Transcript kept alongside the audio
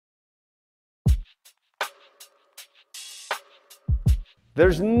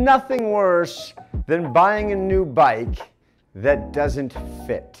There's nothing worse than buying a new bike that doesn't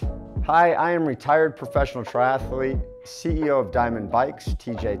fit. Hi, I am retired professional triathlete, CEO of Diamond Bikes,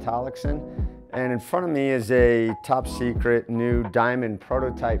 TJ Tollakson, and in front of me is a top secret new Diamond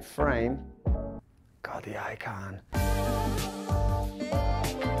prototype frame called the Icon.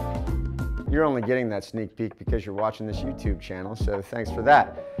 You're only getting that sneak peek because you're watching this YouTube channel, so thanks for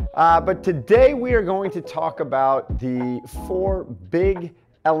that. But today we are going to talk about the 4 big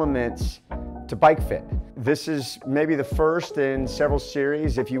elements to bike fit. This is maybe the first in several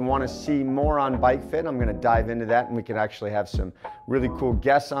series. If you want to see more on bike fit, I'm going to dive into that, and we can actually have some really cool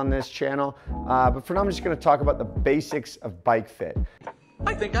guests on this channel. But for now, I'm just going to talk about the basics of bike fit.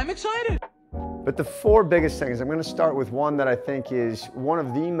 I think I'm excited. But the 4 biggest things, I'm going to start with one that I think is one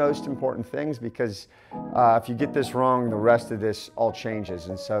of the most important things, because if you get this wrong, the rest of this all changes.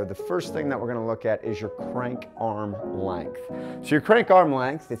 And so the first thing that we're going to look at is your crank arm length. So your crank arm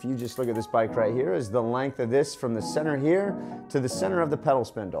length, if you just look at this bike right here, is the length of this from the center here to the center of the pedal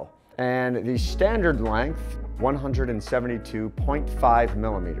spindle. And the standard length, 172.5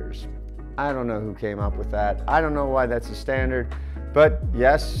 millimeters. I don't know who came up with that. I don't know why that's a standard. But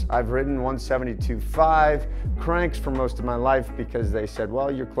yes, I've ridden 172.5 cranks for most of my life because they said,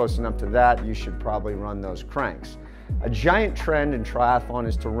 well, you're close enough to that, you should probably run those cranks. A giant trend in triathlon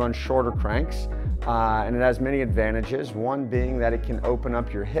is to run shorter cranks, and it has many advantages. One being that it can open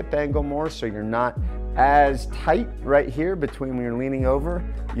up your hip angle more, so you're not as tight right here between when you're leaning over.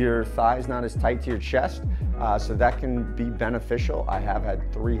 Your thigh's not as tight to your chest, so that can be beneficial. I have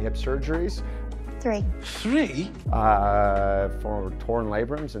had 3 hip surgeries. 3. 3? For torn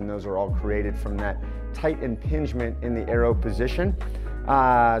labrums, and those are all created from that tight impingement in the arrow position.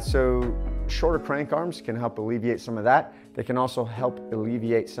 So shorter crank arms can help alleviate some of that. They can also help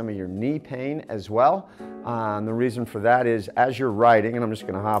alleviate some of your knee pain as well. The reason for that is as you're riding, and I'm just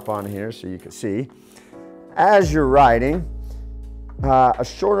going to hop on here so you can see, as you're riding, a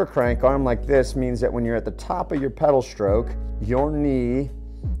shorter crank arm like this means that when you're at the top of your pedal stroke, your knee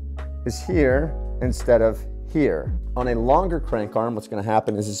is here instead of here. On a longer crank arm, what's going to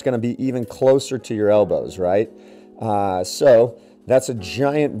happen is it's going to be even closer to your elbows, right? So that's a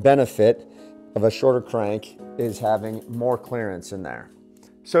giant benefit of a shorter crank, is having more clearance in there.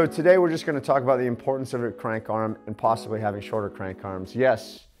 So today we're just going to talk about the importance of a crank arm and possibly having shorter crank arms.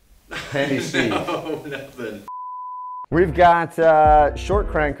 Yes, Handy Steve. No, nothing. We've got short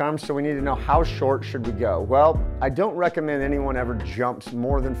crank arms, so we need to know how short should we go. Well, I don't recommend anyone ever jumps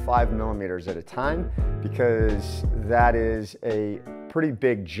more than 5 millimeters at a time, because that is a pretty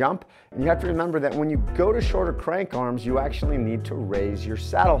big jump. And you have to remember that when you go to shorter crank arms, you actually need to raise your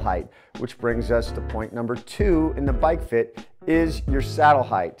saddle height, which brings us to point number 2 in the bike fit, is your saddle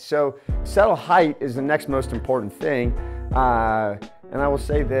height. So saddle height is the next most important thing. And I will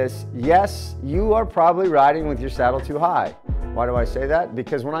say this, yes, you are probably riding with your saddle too high. Why do I say that?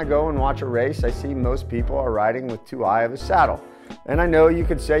 Because when I go and watch a race, I see most people are riding with too high of a saddle. And I know you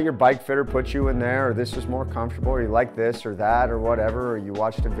could say your bike fitter put you in there, or this is more comfortable, or you like this or that or whatever, or you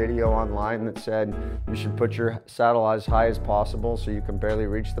watched a video online that said you should put your saddle as high as possible so you can barely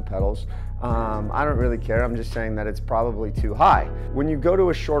reach the pedals. I don't really care. I'm just saying that it's probably too high. When you go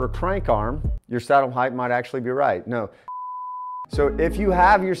to a shorter crank arm, your saddle height might actually be right. No. So if you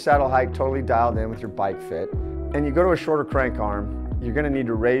have your saddle height totally dialed in with your bike fit, and you go to a shorter crank arm, you're going to need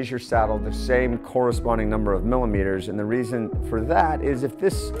to raise your saddle the same corresponding number of millimeters. And the reason for that is if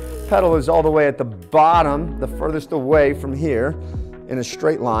this pedal is all the way at the bottom, the furthest away from here in a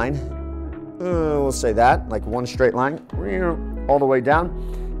straight line, we'll say that, like one straight line, all the way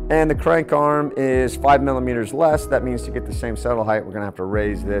down, and the crank arm is 5 millimeters less, that means to get the same saddle height, we're going to have to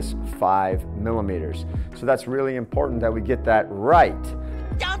raise this 5 millimeters. So that's really important that we get that right.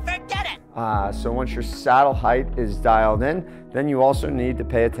 Don't forget it! So once your saddle height is dialed in, then you also need to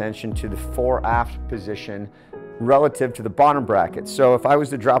pay attention to the fore-aft position relative to the bottom bracket. So if I was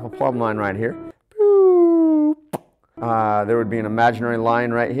to drop a plumb line right here, there would be an imaginary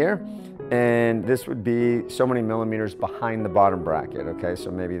line right here, and this would be so many millimeters behind the bottom bracket. Okay,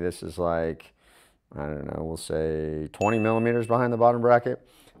 so maybe this is like, I don't know, we'll say 20 millimeters behind the bottom bracket.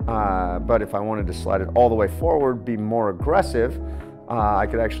 But if I wanted to slide it all the way forward, be more aggressive, I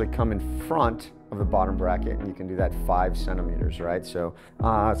could actually come in front of the bottom bracket, and you can do that 5 centimeters, right? So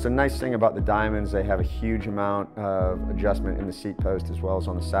it's a nice thing about the Diamonds. They have a huge amount of adjustment in the seat post as well as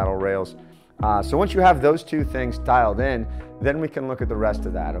on the saddle rails. So once you have those 2 things dialed in, then we can look at the rest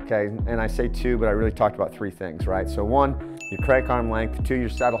of that, okay? And I say 2, but I really talked about 3 things, right? So 1, your crank arm length, 2, your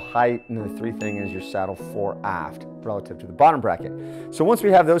saddle height, and then the 3 thing is your saddle fore-aft relative to the bottom bracket. So once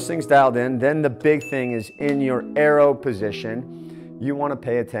we have those things dialed in, then the big thing is in your arrow position. you want to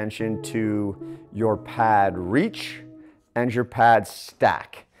pay attention to your pad reach and your pad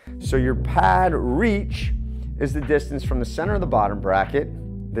stack. So your pad reach is the distance from the center of the bottom bracket.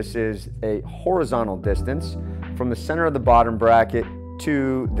 This is a horizontal distance from the center of the bottom bracket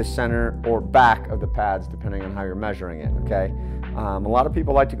to the center or back of the pads, depending on how you're measuring it, okay? A lot of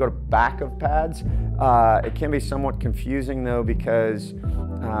people like to go to back of pads. It can be somewhat confusing though, because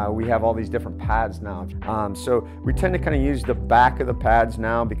we have all these different pads now. So we tend to kind of use the back of the pads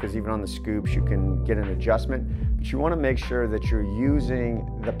now, because even on the scoops you can get an adjustment, but you want to make sure that you're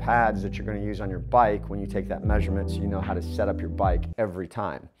using the pads that you're going to use on your bike when you take that measurement, so you know how to set up your bike every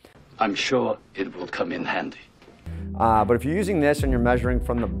time. I'm sure it will come in handy. But if you're using this and you're measuring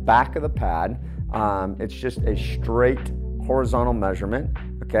from the back of the pad, it's just a straight horizontal measurement,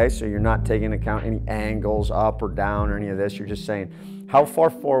 okay? So you're not taking into account any angles up or down or any of this. You're just saying, how far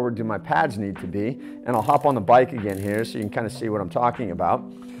forward do my pads need to be? And I'll hop on the bike again here so you can kind of see what I'm talking about.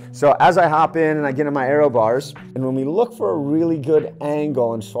 So as I hop in and I get in my aero bars, and when we look for a really good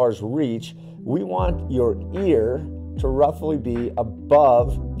angle as far as reach, we want your ear to roughly be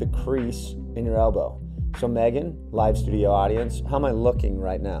above the crease in your elbow. So Megan, live studio audience, how am I looking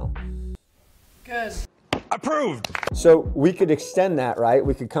right now? Good. Approved. So we could extend that, right?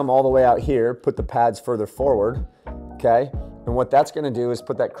 We could come all the way out here, put the pads further forward, okay? And what that's gonna do is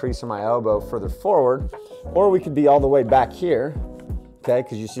put that crease in my elbow further forward, or we could be all the way back here, okay?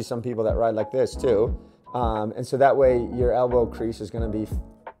 Because you see some people that ride like this too. And so that way your elbow crease is gonna be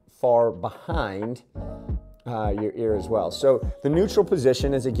far behind your ear as well. So the neutral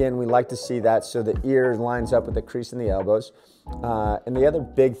position is, again, we like to see that so the ear lines up with the crease in the elbows. And the other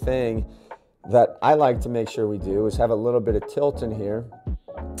big thing that I like to make sure we do is have a little bit of tilt in here.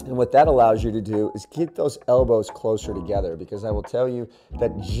 And what that allows you to do is get those elbows closer together, because I will tell you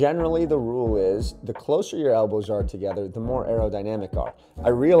that generally the rule is the closer your elbows are together, the more aerodynamic are. I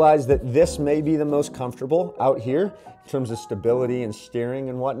realize that this may be the most comfortable out here in terms of stability and steering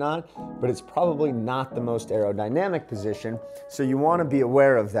and whatnot, but it's probably not the most aerodynamic position. So you want to be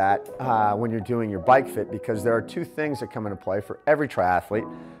aware of that when you're doing your bike fit, because there are two things that come into play for every triathlete.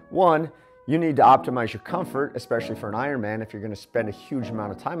 One, you need to optimize your comfort, especially for an Ironman if you're going to spend a huge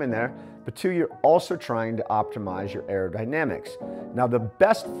amount of time in there. But two, you're also trying to optimize your aerodynamics. Now, the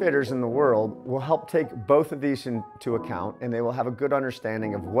best fitters in the world will help take both of these into account, and they will have a good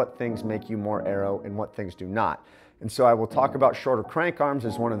understanding of what things make you more aero and what things do not. And so I will talk about shorter crank arms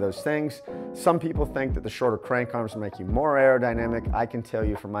as one of those things. Some people think that the shorter crank arms will make you more aerodynamic. I can tell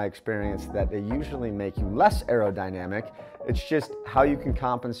you from my experience that they usually make you less aerodynamic. It's just how you can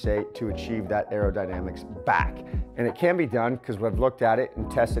compensate to achieve that aerodynamics back. And it can be done because we've looked at it and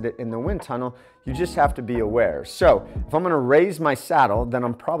tested it in the wind tunnel. You just have to be aware. So if I'm going to raise my saddle, then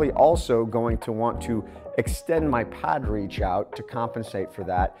I'm probably also going to want to extend my pad reach out to compensate for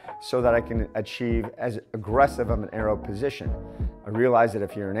that, so that I can achieve as aggressive of an aero position. I realize that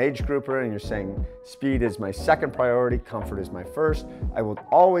if you're an age grouper and you're saying speed is my second priority, comfort is my first, I will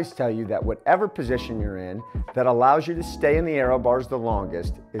always tell you that whatever position you're in that allows you to stay in the aero bars the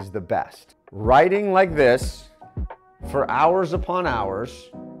longest is the best. Riding like this for hours upon hours,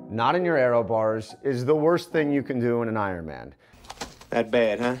 not in your aero bars, is the worst thing you can do in an Ironman. That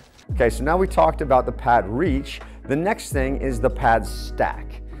bad, huh? Okay, so now we talked about the pad reach. The next thing is the pad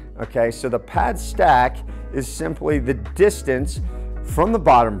stack. Okay, so the pad stack is simply the distance from the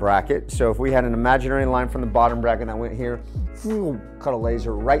bottom bracket. So if we had an imaginary line from the bottom bracket that went here, cut a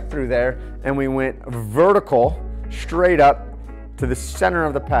laser right through there, and we went vertical straight up to the center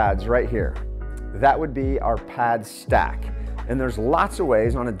of the pads right here. That would be our pad stack. And there's lots of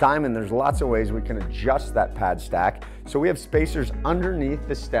ways, on a diamond, there's lots of ways we can adjust that pad stack. So we have spacers underneath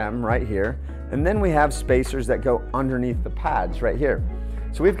the stem right here, and then we have spacers that go underneath the pads right here.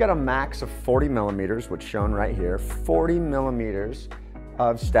 So we've got a max of 40 millimeters, which is shown right here, 40 millimeters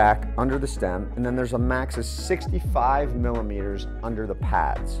of stack under the stem, and then there's a max of 65 millimeters under the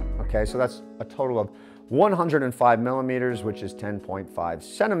pads. Okay, so that's a total of 105 millimeters, which is 10.5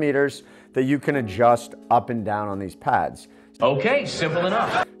 centimeters, that you can adjust up and down on these pads. Okay, simple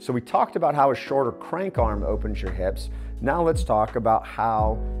enough. So we talked about how a shorter crank arm opens your hips. Now let's talk about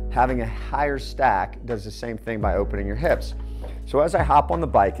how having a higher stack does the same thing by opening your hips. So as I hop on the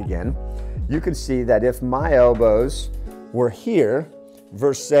bike again, you can see that if my elbows were here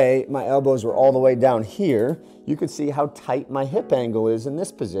versus say my elbows were all the way down here, you can see how tight my hip angle is in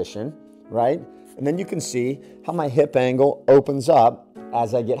this position, right? And then you can see how my hip angle opens up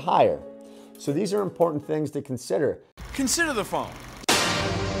as I get higher. So these are important things to consider. Consider the phone.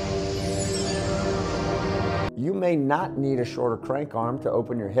 you may not need a shorter crank arm to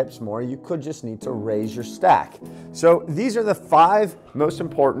open your hips more. You could just need to raise your stack. So these are the 5 most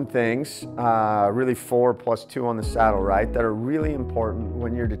important things, really 4 plus 2 on the saddle, right, that are really important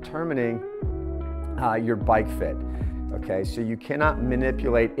when you're determining your bike fit. Okay, so you cannot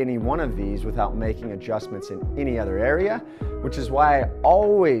manipulate any one of these without making adjustments in any other area, which is why I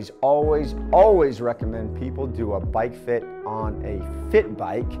always, always, always recommend people do a bike fit on a fit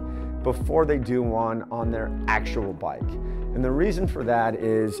bike before they do one on their actual bike. And the reason for that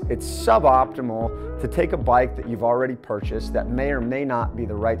is it's suboptimal to take a bike that you've already purchased that may or may not be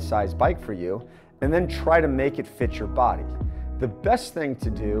the right size bike for you and then try to make it fit your body. The best thing to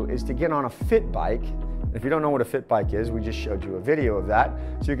do is to get on a fit bike. If you don't know what a fit bike is, we just showed you a video of that.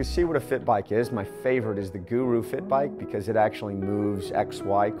 So you can see what a fit bike is. My favorite is the Guru fit bike because it actually moves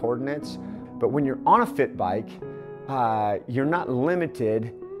XY coordinates. But when you're on a fit bike, you're not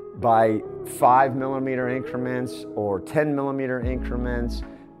limited by 5 millimeter increments or 10 millimeter increments,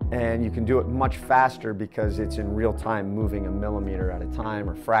 and you can do it much faster because it's in real time moving a millimeter at a time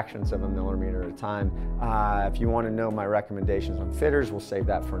or fractions of a millimeter at a time. If you want to know my recommendations on fitters, we'll save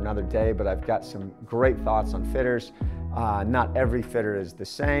that for another day, but I've got some great thoughts on fitters. Not every fitter is the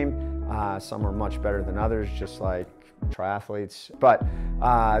same. Some are much better than others, just like triathletes. But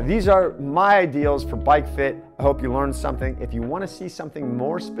these are my ideals for bike fit. I hope you learned something. If you want to see something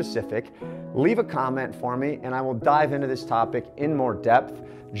more specific, leave a comment for me and I will dive into this topic in more depth.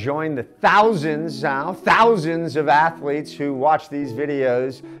 Join the thousands of athletes who watch these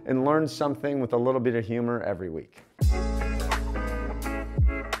videos and learn something with a little bit of humor every week.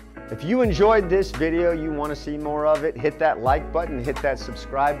 If you enjoyed this video, you want to see more of it, hit that like button, hit that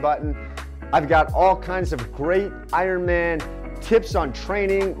subscribe button. I've got all kinds of great Ironman tips on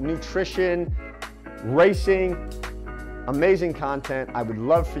training, nutrition, racing, amazing content. I would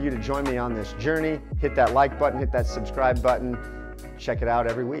love for you to join me on this journey. Hit that like button, hit that subscribe button. Check it out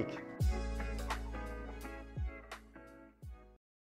every week.